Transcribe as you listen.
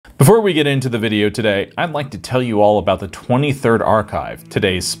Before we get into the video today, I'd like to tell you all about the 23rd Archive,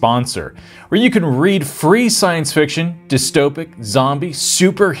 today's sponsor, where you can read free science fiction, dystopic, zombie,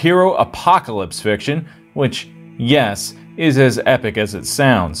 superhero apocalypse fiction, which, yes, is as epic as it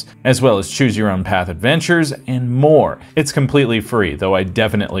sounds, as well as choose your own path adventures and more. It's completely free, though I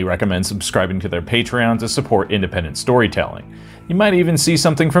definitely recommend subscribing to their Patreon to support independent storytelling. You might even see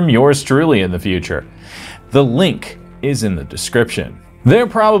something from yours truly in the future. The link is in the description. There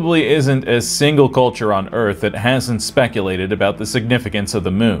probably isn't a single culture on Earth that hasn't speculated about the significance of the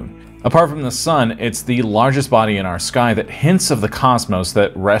moon. Apart from the sun, it's the largest body in our sky that hints of the cosmos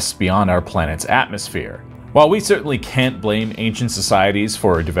that rests beyond our planet's atmosphere. While we certainly can't blame ancient societies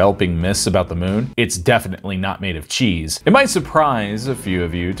for developing myths about the moon, it's definitely not made of cheese. It might surprise a few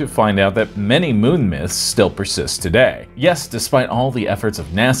of you to find out that many moon myths still persist today. Yes, despite all the efforts of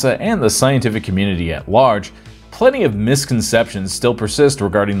NASA and the scientific community at large, plenty of misconceptions still persist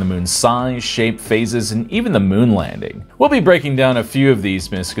regarding the moon's size, shape, phases, and even the moon landing. We'll be breaking down a few of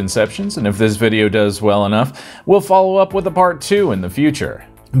these misconceptions, and if this video does well enough, we'll follow up with a part 2 in the future.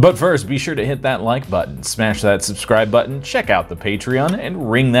 But first, be sure to hit that like button, smash that subscribe button, check out the Patreon,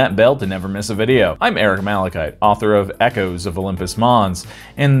 and ring that bell to never miss a video. I'm Eric Malachite, author of Echoes of Olympus Mons,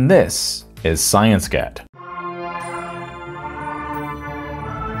 and this is ScienceGet.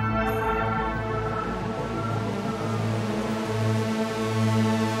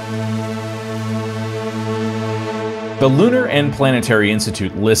 The Lunar and Planetary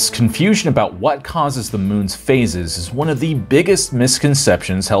Institute lists confusion about what causes the moon's phases as one of the biggest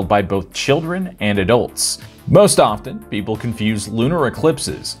misconceptions held by both children and adults. Most often, people confuse lunar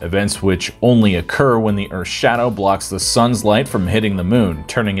eclipses, events which only occur when the Earth's shadow blocks the sun's light from hitting the moon,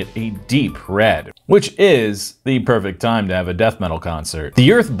 turning it a deep red, which is the perfect time to have a death metal concert.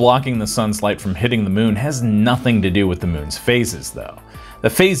 The Earth blocking the sun's light from hitting the moon has nothing to do with the moon's phases, though. The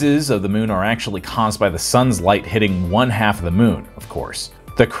phases of the moon are actually caused by the sun's light hitting one half of the moon, of course.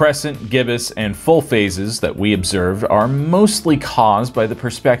 The crescent, gibbous, and full phases that we observe are mostly caused by the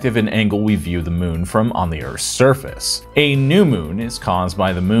perspective and angle we view the moon from on the Earth's surface. A new moon is caused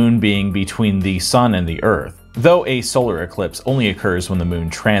by the moon being between the sun and the Earth, though a solar eclipse only occurs when the moon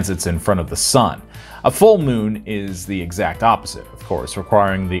transits in front of the sun. A full moon is the exact opposite, of course,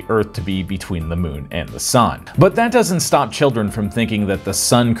 requiring the Earth to be between the moon and the sun. But that doesn't stop children from thinking that the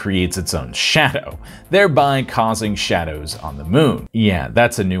sun creates its own shadow, thereby causing shadows on the moon. Yeah,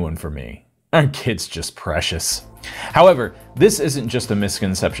 that's a new one for me. Our kid's just precious. However, this isn't just a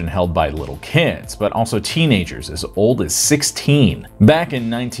misconception held by little kids, but also teenagers as old as 16. Back in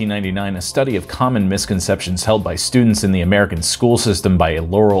 1999, a study of common misconceptions held by students in the American school system by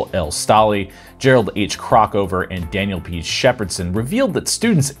Laurel L. Stolle, Gerald H. Crockover, and Daniel P. Shepardson revealed that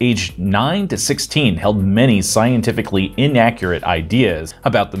students aged 9 to 16 held many scientifically inaccurate ideas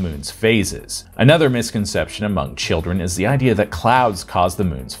about the moon's phases. Another misconception among children is the idea that clouds cause the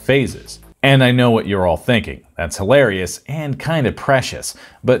moon's phases. And I know what you're all thinking. That's hilarious and kind of precious,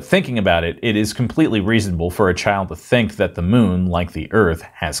 but thinking about it, it is completely reasonable for a child to think that the moon, like the Earth,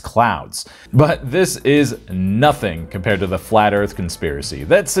 has clouds. But this is nothing compared to the flat Earth conspiracy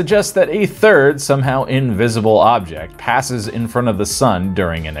that suggests that a third, somehow invisible object passes in front of the sun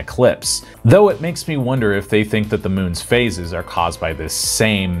during an eclipse. Though it makes me wonder if they think that the moon's phases are caused by this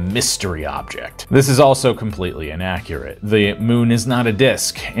same mystery object. This is also completely inaccurate. The moon is not a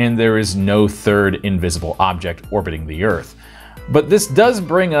disk, and there is no third invisible object orbiting the Earth. But this does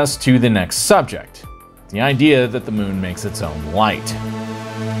bring us to the next subject, the idea that the moon makes its own light.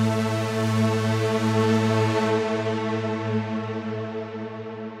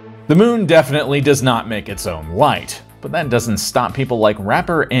 The moon definitely does not make its own light, but that doesn't stop people like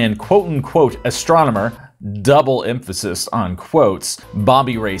rapper and quote-unquote astronomer, double emphasis on quotes,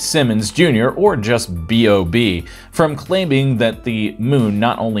 Bobby Ray Simmons Jr., or just B.O.B., from claiming that the moon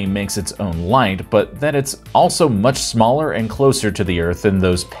not only makes its own light, but that it's also much smaller and closer to the Earth than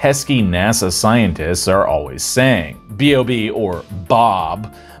those pesky NASA scientists are always saying. B.O.B., or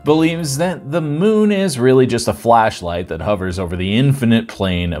Bob, believes that the moon is really just a flashlight that hovers over the infinite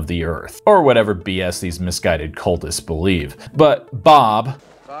plane of the Earth, or whatever BS these misguided cultists believe. But Bob,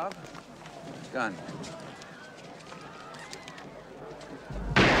 gun,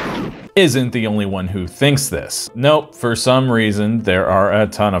 isn't the only one who thinks this. Nope, for some reason, there are a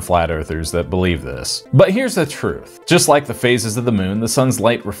ton of flat earthers that believe this. But here's the truth. Just like the phases of the moon, the sun's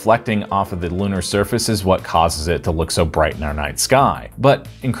light reflecting off of the lunar surface is what causes it to look so bright in our night sky. But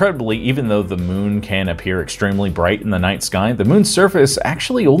incredibly, even though the moon can appear extremely bright in the night sky, the moon's surface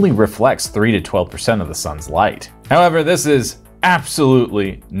actually only reflects 3 to 12% of the sun's light. However, this is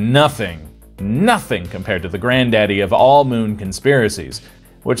absolutely nothing compared to the granddaddy of all moon conspiracies,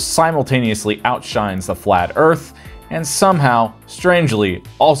 which simultaneously outshines the flat Earth and somehow, strangely,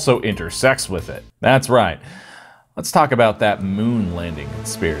 also intersects with it. That's right. Let's talk about that moon landing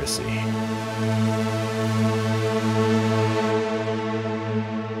conspiracy.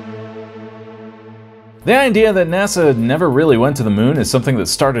 The idea that NASA never really went to the moon is something that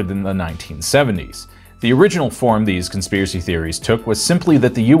started in the 1970s. The original form these conspiracy theories took was simply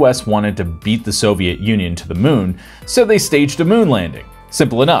that the US wanted to beat the Soviet Union to the moon, so they staged a moon landing.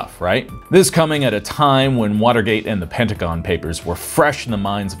 Simple enough, right? This coming at a time when Watergate and the Pentagon Papers were fresh in the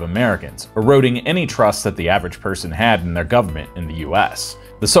minds of Americans, eroding any trust that the average person had in their government in the US.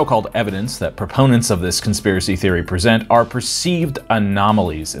 The so-called evidence that proponents of this conspiracy theory present are perceived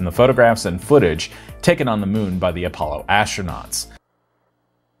anomalies in the photographs and footage taken on the moon by the Apollo astronauts.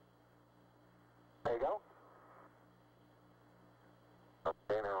 There you go.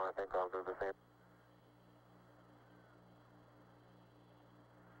 Okay, now I think I'll do the same.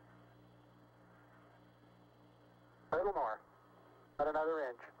 A little more. About another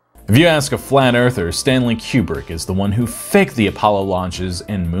inch. If you ask a flat earther, Stanley Kubrick is the one who faked the Apollo launches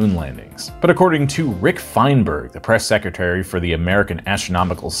and moon landings. But according to Rick Feinberg, the press secretary for the American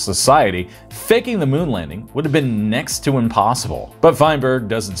Astronomical Society, faking the moon landing would have been next to impossible. But Feinberg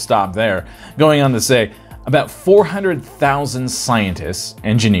doesn't stop there, going on to say, about 400,000 scientists,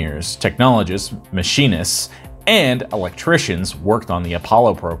 engineers, technologists, machinists, and electricians worked on the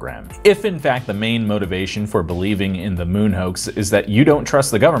Apollo program. If in fact the main motivation for believing in the moon hoax is that you don't trust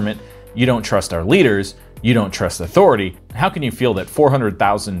the government, you don't trust our leaders, you don't trust authority, how can you feel that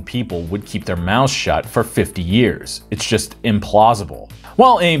 400,000 people would keep their mouths shut for 50 years? It's just implausible.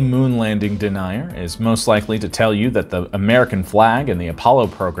 While a moon landing denier is most likely to tell you that the American flag in the Apollo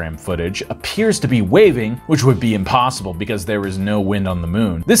program footage appears to be waving, which would be impossible because there is no wind on the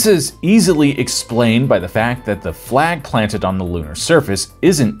moon, this is easily explained by the fact that the flag planted on the lunar surface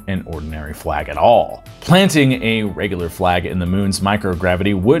isn't an ordinary flag at all. Planting a regular flag in the moon's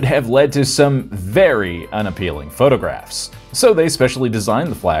microgravity would have led to some very unappealing photographs. So they specially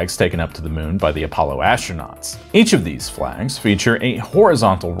designed the flags taken up to the moon by the Apollo astronauts. Each of these flags feature a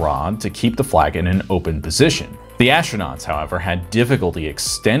horizontal rod to keep the flag in an open position. The astronauts, however, had difficulty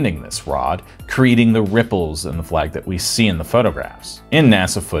extending this rod, creating the ripples in the flag that we see in the photographs. In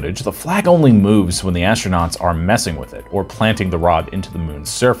NASA footage, the flag only moves when the astronauts are messing with it or planting the rod into the moon's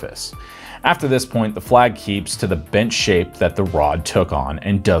surface. After this point, the flag keeps to the bent shape that the rod took on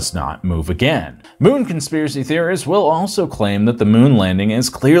and does not move again. Moon conspiracy theorists will also claim that the moon landing is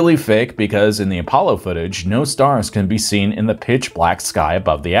clearly fake because in the Apollo footage, no stars can be seen in the pitch black sky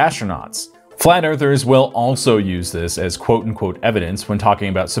above the astronauts. Flat earthers will also use this as quote-unquote evidence when talking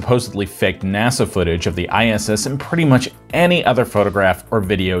about supposedly faked NASA footage of the ISS and pretty much any other photograph or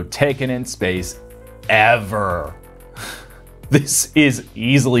video taken in space ever. This is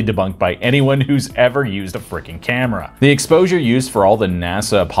easily debunked by anyone who's ever used a freaking camera. The exposure used for all the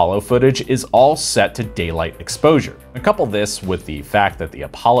NASA Apollo footage is all set to daylight exposure. Couple this with the fact that the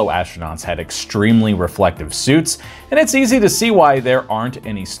Apollo astronauts had extremely reflective suits, and it's easy to see why there aren't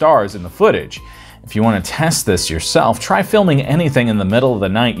any stars in the footage. If you want to test this yourself, try filming anything in the middle of the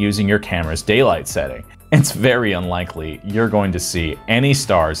night using your camera's daylight setting. It's very unlikely you're going to see any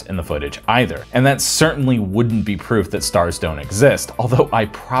stars in the footage either, and that certainly wouldn't be proof that stars don't exist, although I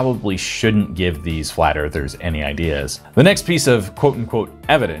probably shouldn't give these flat earthers any ideas. The next piece of quote-unquote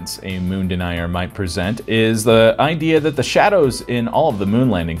evidence a moon denier might present is the idea that the shadows in all of the moon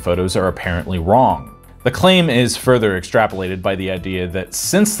landing photos are apparently wrong. The claim is further extrapolated by the idea that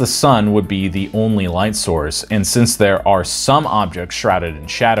since the sun would be the only light source, and since there are some objects shrouded in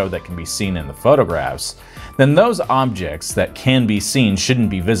shadow that can be seen in the photographs, then those objects that can be seen shouldn't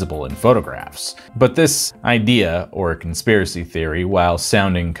be visible in photographs. But this idea, or conspiracy theory, while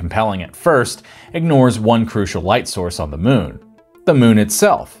sounding compelling at first, ignores one crucial light source on the moon: the moon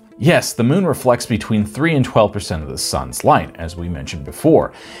itself. Yes, the moon reflects between 3 and 12% of the sun's light, as we mentioned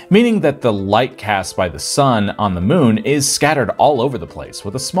before, meaning that the light cast by the sun on the moon is scattered all over the place,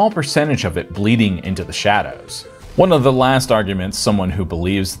 with a small percentage of it bleeding into the shadows. One of the last arguments someone who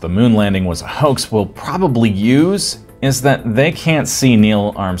believes the moon landing was a hoax will probably use is that they can't see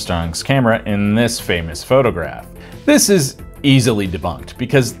Neil Armstrong's camera in this famous photograph. This is easily debunked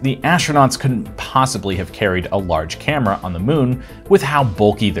because the astronauts couldn't possibly have carried a large camera on the moon with how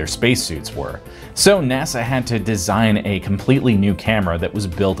bulky their spacesuits were. So NASA had to design a completely new camera that was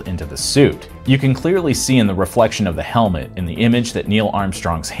built into the suit. You can clearly see in the reflection of the helmet in the image that Neil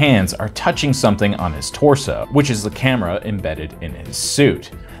Armstrong's hands are touching something on his torso, which is the camera embedded in his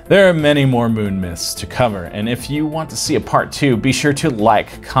suit. There are many more moon myths to cover, and if you want to see a part 2, be sure to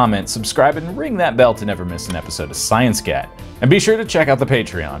like, comment, subscribe, and ring that bell to never miss an episode of Science Cat. And be sure to check out the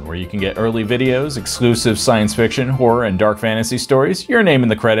Patreon, where you can get early videos, exclusive science fiction, horror, and dark fantasy stories, your name in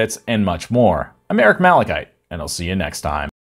the credits, and much more. I'm Eric Malachite, and I'll see you next time.